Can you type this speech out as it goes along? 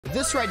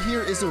This right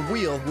here is a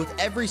wheel with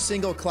every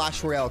single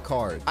Clash Royale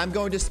card. I'm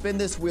going to spin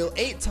this wheel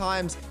 8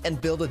 times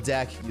and build a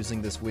deck using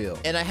this wheel.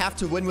 And I have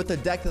to win with the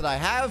deck that I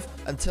have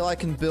until I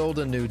can build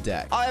a new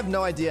deck. I have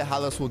no idea how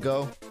this will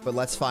go, but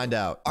let's find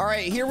out. All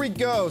right, here we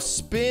go.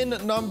 Spin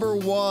number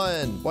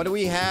 1. What do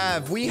we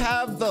have? We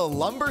have the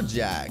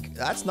Lumberjack.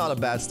 That's not a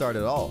bad start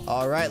at all.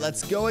 All right,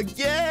 let's go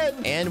again.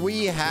 And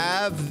we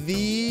have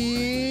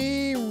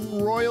the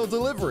Royal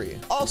Delivery.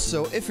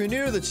 Also, if you're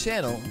new to the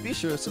channel, be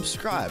sure to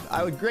subscribe.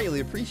 I would greatly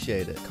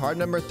appreciate it. Card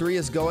number 3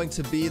 is going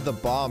to be the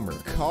Bomber.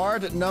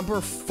 Card number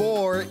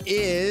 4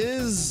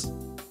 is...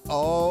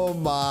 oh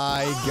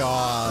my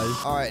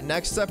gosh. All right,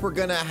 next up, we're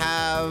gonna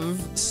have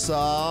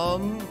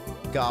some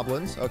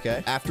goblins.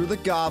 Okay. After the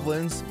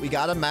goblins, we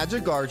got a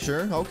Magic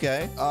Archer.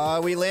 Okay.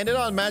 We landed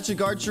on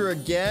Magic Archer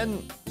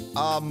again.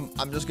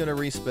 I'm just gonna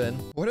respin.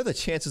 What are the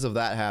chances of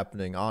that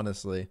happening,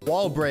 honestly?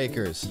 Wall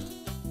Breakers.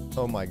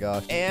 Oh my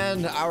gosh.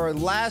 And our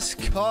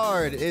last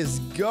card is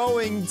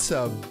going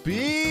to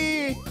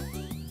be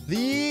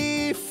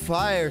the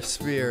Fire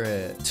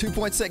Spirit.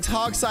 2.6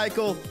 Hog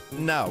Cycle.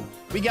 No.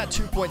 We got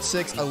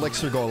 2.6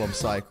 Elixir Golem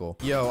Cycle.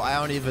 Yo, I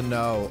don't even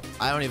know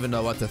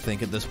what to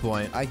think at this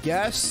point. I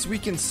guess we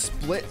can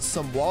split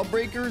some wall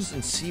breakers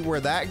and see where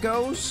that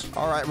goes.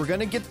 All right, we're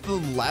gonna get the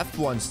left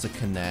ones to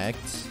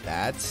connect.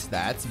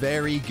 That's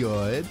very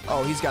good.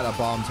 Oh, he's got a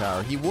bomb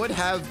tower. He would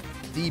have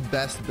the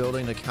best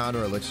building to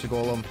counter Elixir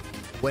Golem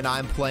when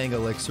I'm playing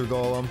Elixir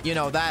Golem. You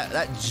know,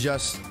 that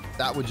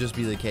would just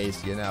be the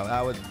case, you know.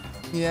 That would...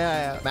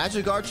 yeah.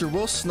 Magic Archer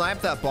will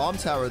snipe that bomb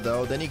tower,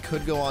 though. Then he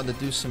could go on to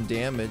do some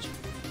damage.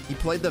 He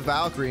played the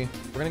Valkyrie.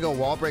 We're going to go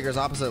Wall Breakers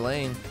opposite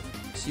lane.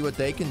 See what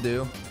they can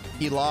do.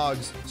 He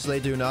logs, so they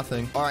do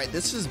nothing. All right,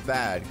 this is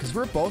bad because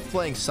we're both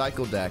playing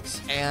Cycle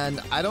decks. And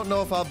I don't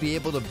know if I'll be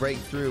able to break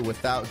through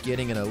without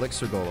getting an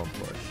Elixir Golem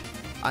push.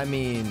 I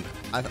mean,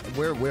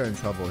 we're in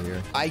trouble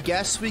here. I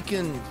guess we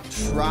can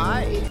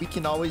try. We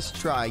can always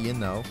try, you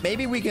know.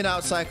 Maybe we can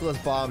outcycle his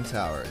bomb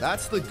tower.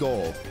 That's the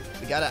goal.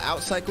 We gotta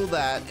outcycle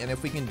that, and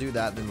if we can do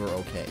that, then we're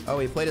okay. Oh,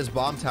 he played his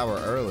bomb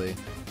tower early.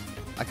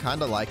 I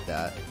kind of like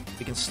that.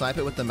 We can snipe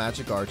it with the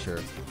Magic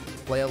Archer.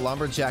 Play a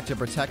Lumberjack to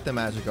protect the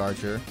Magic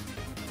Archer.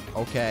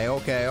 Okay,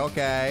 okay,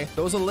 okay.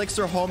 Those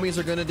Elixir homies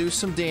are gonna do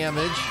some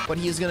damage, but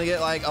he's gonna get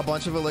like a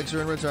bunch of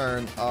Elixir in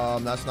return.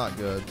 That's not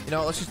good. You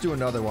know, let's just do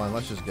another one.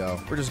 Let's just go.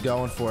 We're just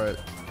going for it.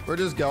 We're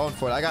just going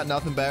for it. I got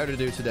nothing better to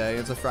do today.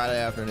 It's a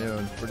Friday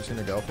afternoon. We're just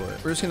gonna go for it.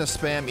 We're just gonna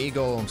spam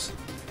E-Golems.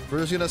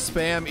 We're just gonna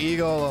spam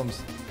E-Golems.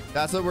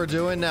 That's what we're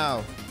doing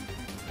now.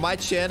 My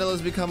channel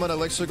has become an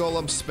Elixir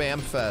Golem spam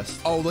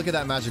fest. Oh, look at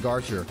that Magic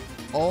Archer.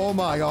 Oh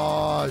my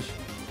gosh.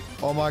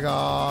 Oh my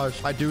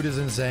gosh. My dude is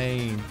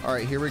insane. All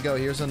right, here we go.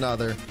 Here's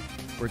another.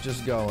 We're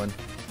just going.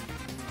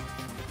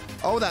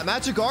 Oh, that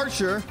Magic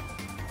Archer.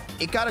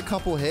 It got a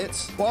couple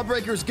hits. Wall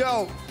breakers,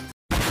 go.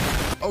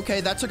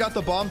 Okay, that took out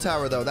the bomb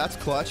tower, though. That's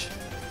clutch.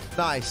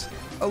 Nice.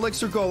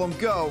 Elixir Golem,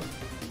 go.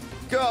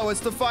 Go.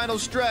 It's the final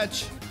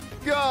stretch.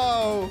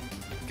 Go.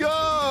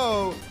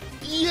 Go.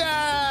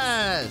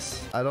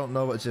 Yes! I don't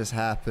know what just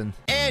happened.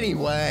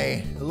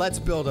 Anyway, let's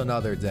build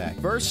another deck.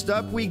 First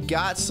up, we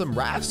got some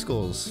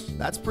Rascals.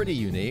 That's pretty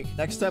unique.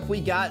 Next up,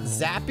 we got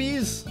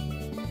Zappies.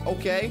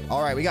 Okay.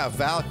 All right, we got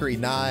Valkyrie.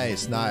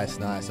 Nice, nice,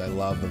 nice. I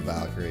love the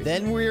Valkyrie.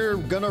 Then we're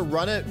gonna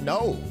run it.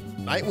 No,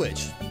 Night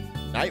Witch.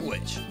 Night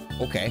Witch.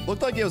 Okay.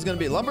 Looked like it was gonna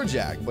be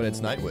Lumberjack, but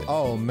it's Night Witch.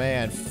 Oh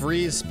man,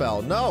 freeze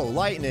spell. No,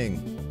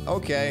 lightning.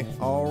 Okay.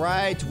 All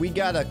right, we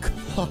got a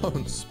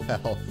clone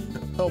spell.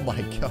 Oh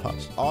my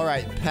gosh. All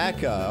right,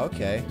 P.E.K.K.A.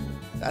 Okay.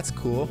 That's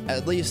cool.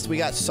 At least we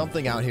got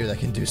something out here that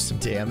can do some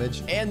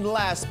damage. And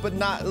last but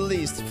not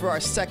least, for our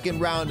second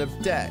round of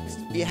decks,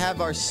 we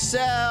have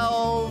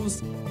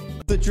ourselves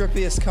the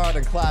drippiest card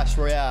in Clash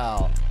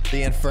Royale,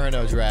 the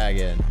Inferno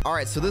Dragon. All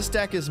right, so this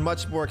deck is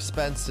much more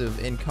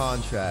expensive in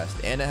contrast,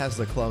 and it has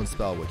the clone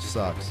spell, which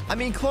sucks. I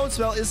mean, clone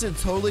spell isn't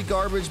totally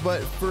garbage,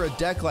 but for a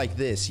deck like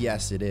this,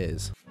 yes, it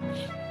is.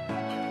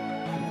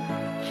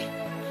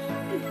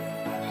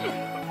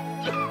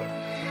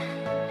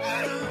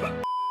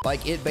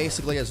 Like, it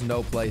basically has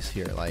no place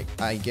here. Like,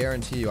 I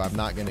guarantee you I'm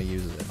not gonna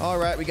use it. All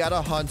right, we got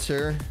a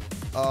Hunter.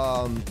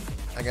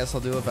 I guess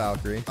I'll do a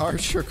Valkyrie.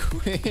 Archer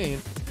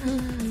Queen.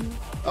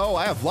 Oh,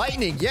 I have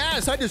lightning.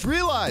 Yes, I just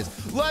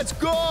realized. Let's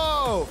go.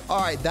 All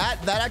right,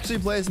 that actually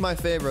plays my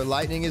favor.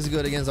 Lightning is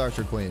good against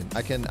Archer Queen.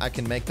 I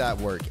can make that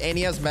work. And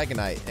he has Mega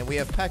Knight, and we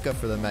have P.E.K.K.A.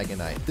 for the Mega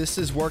Knight. This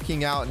is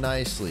working out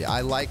nicely.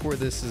 I like where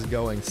this is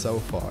going so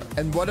far.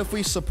 And what if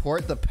we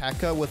support the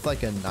P.E.K.K.A. with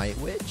like a Night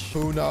Witch?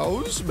 Who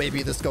knows?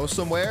 Maybe this goes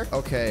somewhere.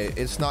 Okay,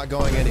 it's not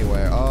going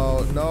anywhere.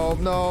 Oh, no,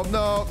 no,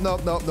 no, no,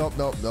 no, no,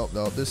 no, no,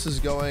 no. This is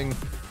going...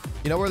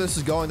 You know where this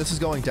is going? This is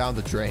going down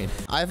the drain.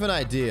 I have an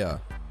idea.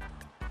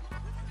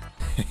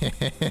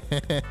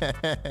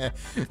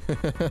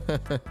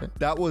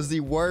 That was the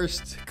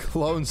worst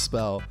clone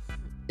spell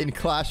in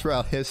Clash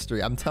Royale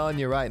history. I'm telling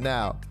you right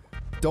now.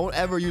 Don't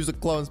ever use a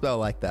clone spell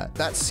like that.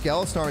 That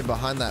skeleton army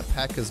behind that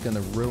P.E.K.K.A. is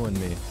gonna ruin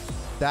me.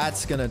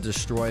 That's gonna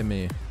destroy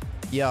me.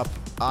 Yep.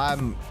 I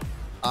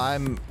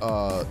am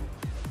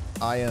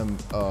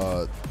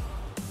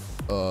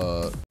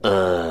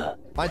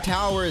My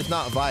tower is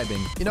not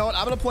vibing. You know what?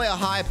 I'm gonna play a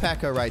high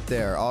P.E.K.K.A right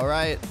there. All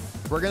right,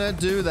 we're gonna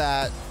do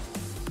that.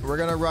 We're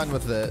gonna run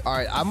with it. All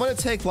right, I'm gonna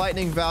take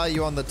lightning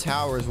value on the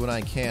towers when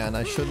I can.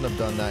 I shouldn't have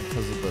done that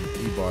because of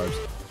the E-bars.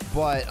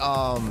 But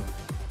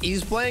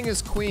he's playing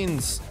his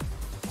queens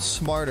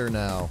smarter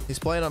now. He's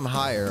playing them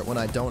higher when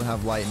I don't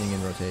have lightning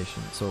in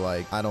rotation. So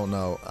like, I don't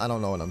know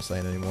what I'm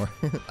saying anymore.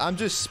 I'm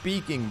just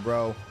speaking,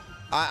 bro.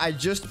 I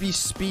just be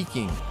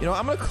speaking. You know,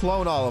 I'm gonna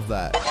clone all of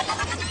that.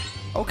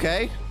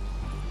 Okay.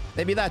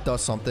 Maybe that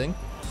does something.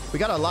 We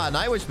got a lot of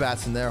Night Witch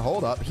bats in there.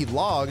 Hold up. He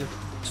logged.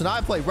 So now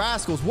I play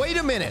Rascals. Wait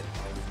a minute.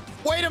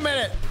 Wait a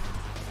minute.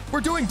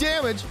 We're doing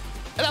damage.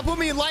 And that put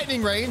me in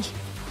lightning range.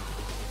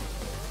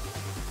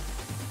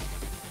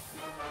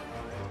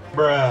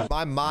 Bruh.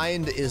 My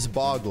mind is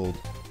boggled.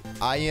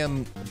 I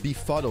am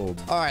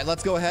befuddled. All right,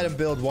 let's go ahead and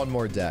build one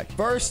more deck.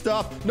 First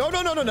up, no.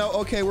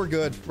 Okay, we're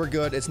good. We're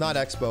good. It's not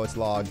Expo, it's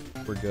Log.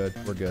 We're good.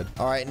 We're good.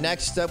 All right,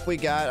 next up we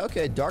got,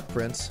 okay, Dark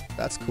Prince.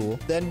 That's cool.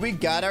 Then we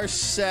got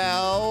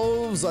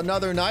ourselves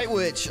another Night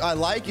Witch. I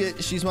like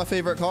it. She's my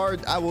favorite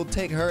card. I will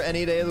take her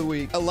any day of the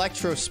week.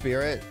 Electro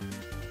Spirit.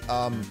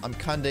 I'm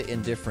kind of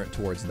indifferent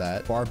towards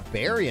that.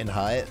 Barbarian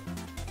Hut.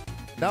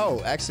 No,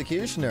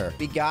 Executioner.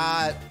 We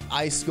got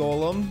Ice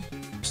Golem.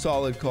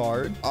 Solid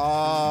card.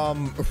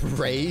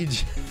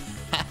 Rage.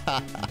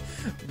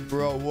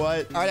 Bro,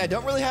 what? All right, I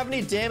don't really have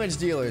any damage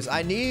dealers.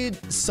 I need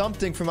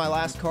something for my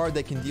last card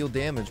that can deal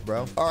damage,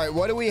 bro. All right,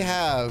 what do we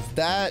have?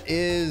 That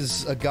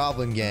is a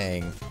Goblin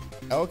Gang.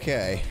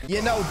 Okay.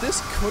 You know,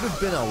 this could have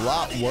been a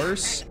lot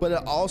worse, but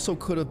it also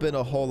could have been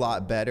a whole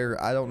lot better.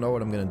 I don't know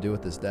what I'm going to do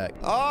with this deck.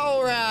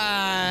 All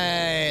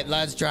right,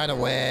 let's try to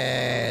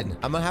win.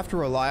 I'm going to have to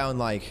rely on,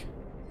 like,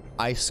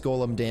 Ice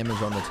Golem damage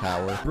on the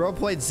tower. Bro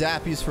played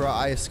Zappies for an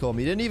Ice Golem.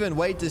 He didn't even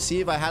wait to see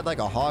if I had like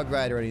a Hog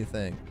Ride or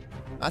anything.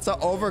 That's an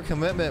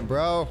overcommitment,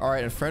 bro. All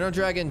right, Inferno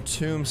Dragon,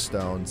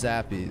 Tombstone,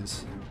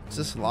 Zappies. Is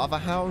this Lava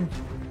Hound?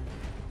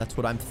 That's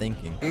what I'm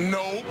thinking.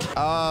 Nope.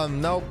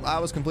 Nope. I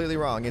was completely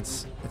wrong.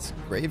 It's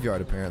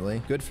Graveyard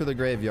apparently. Good for the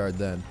Graveyard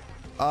then.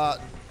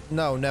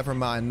 No, never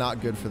mind.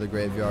 Not good for the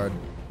Graveyard.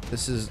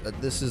 This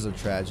is a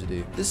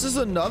tragedy. This is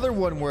another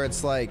one where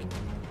it's like,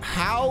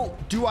 how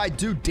do I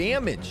do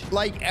damage?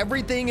 Like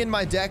everything in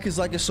my deck is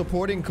like a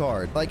supporting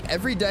card. Like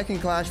every deck in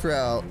Clash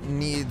Royale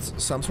needs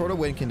some sort of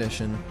win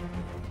condition,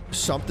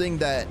 something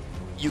that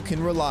you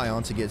can rely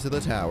on to get to the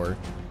tower.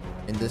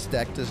 And this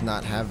deck does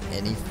not have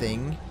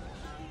anything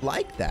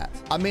like that.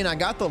 I mean, I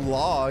got the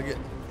log,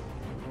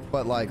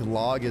 but like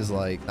log is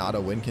like not a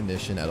win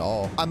condition at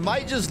all. I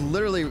might just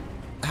literally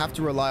have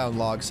to rely on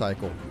log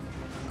cycle.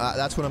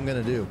 That's what I'm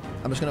gonna do.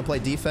 I'm just gonna play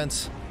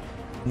defense,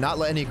 not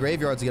let any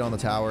graveyards get on the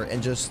tower,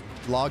 and just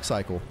log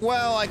cycle.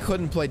 Well, I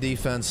couldn't play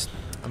defense.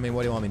 I mean,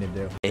 what do you want me to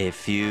do? A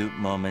few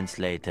moments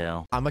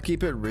later. I'm gonna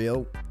keep it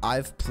real.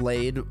 I've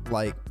played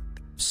like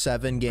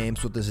 7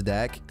 games with this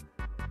deck.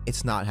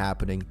 It's not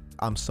happening.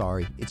 I'm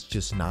sorry. It's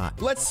just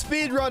not. Let's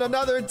speedrun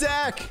another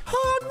deck.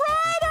 Hog Rider!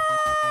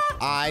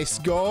 Ice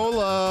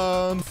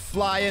Golem.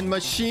 Flying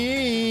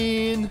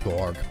Machine.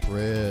 Dark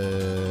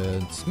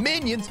Prince.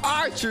 Minions.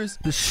 Archers.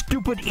 The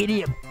stupid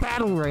idiot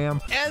battle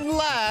ram. And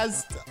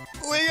last,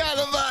 we got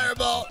a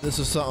Fireball. This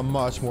is something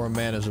much more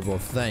manageable.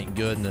 Thank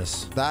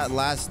goodness. That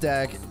last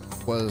deck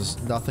was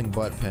nothing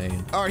but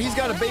pain. All right, he's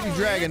got a baby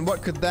dragon.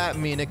 What could that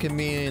mean? It could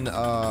mean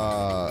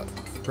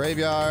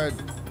graveyard,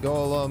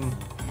 golem,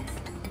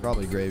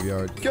 probably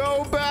graveyard.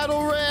 Go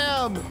Battle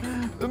Ram!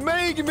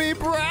 Make me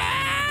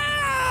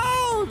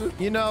proud!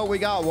 You know, we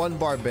got 1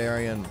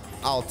 barbarian.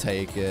 I'll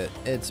take it.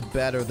 It's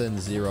better than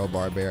 0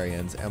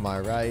 barbarians. Am I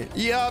right?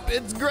 Yup,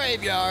 it's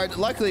graveyard.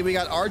 Luckily, we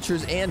got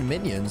archers and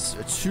minions.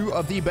 2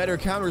 of the better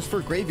counters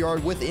for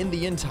graveyard within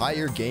the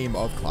entire game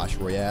of Clash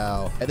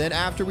Royale. And then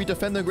after we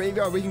defend the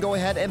graveyard, we can go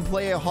ahead and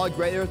play a Hog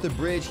Rider at the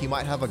bridge. He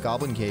might have a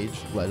Goblin Cage.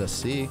 Let us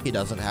see. He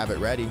doesn't have it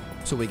ready,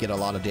 so we get a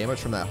lot of damage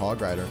from that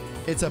Hog Rider.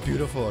 It's a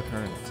beautiful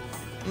occurrence.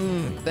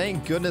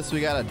 Thank goodness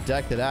we got a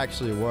deck that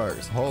actually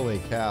works. Holy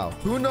cow.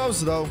 Who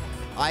knows, though?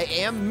 I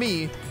am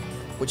me,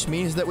 which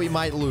means that we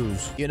might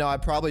lose. You know, I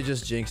probably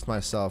just jinxed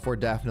myself. We're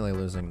definitely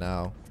losing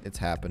now. It's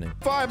happening.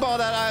 Fireball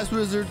that Ice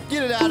Wizard.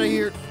 Get it out of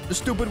here. The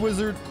stupid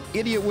wizard.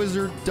 Idiot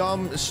wizard.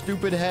 Dumb,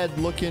 stupid head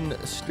looking.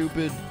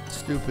 Stupid.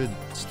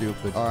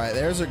 All right,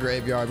 there's a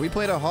graveyard. We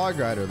played a Hog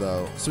Rider,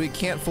 though, so we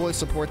can't fully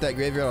support that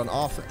graveyard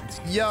on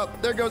offense.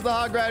 Yup, there goes the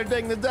Hog Rider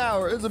taking the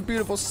tower. It's a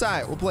beautiful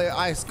sight. We'll play an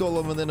Ice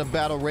Golem and then a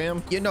Battle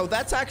Ram. You know,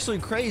 that's actually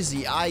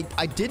crazy. I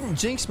didn't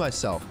jinx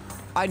myself.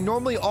 I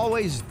normally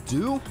always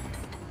do,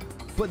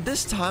 but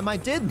this time I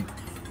didn't.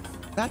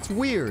 That's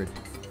weird.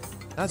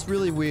 That's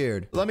really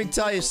weird. Let me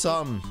tell you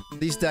something.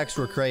 These decks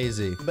were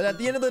crazy. But at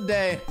the end of the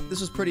day, this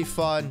was pretty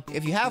fun.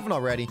 If you haven't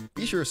already,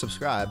 be sure to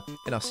subscribe,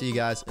 and I'll see you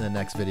guys in the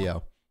next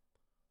video.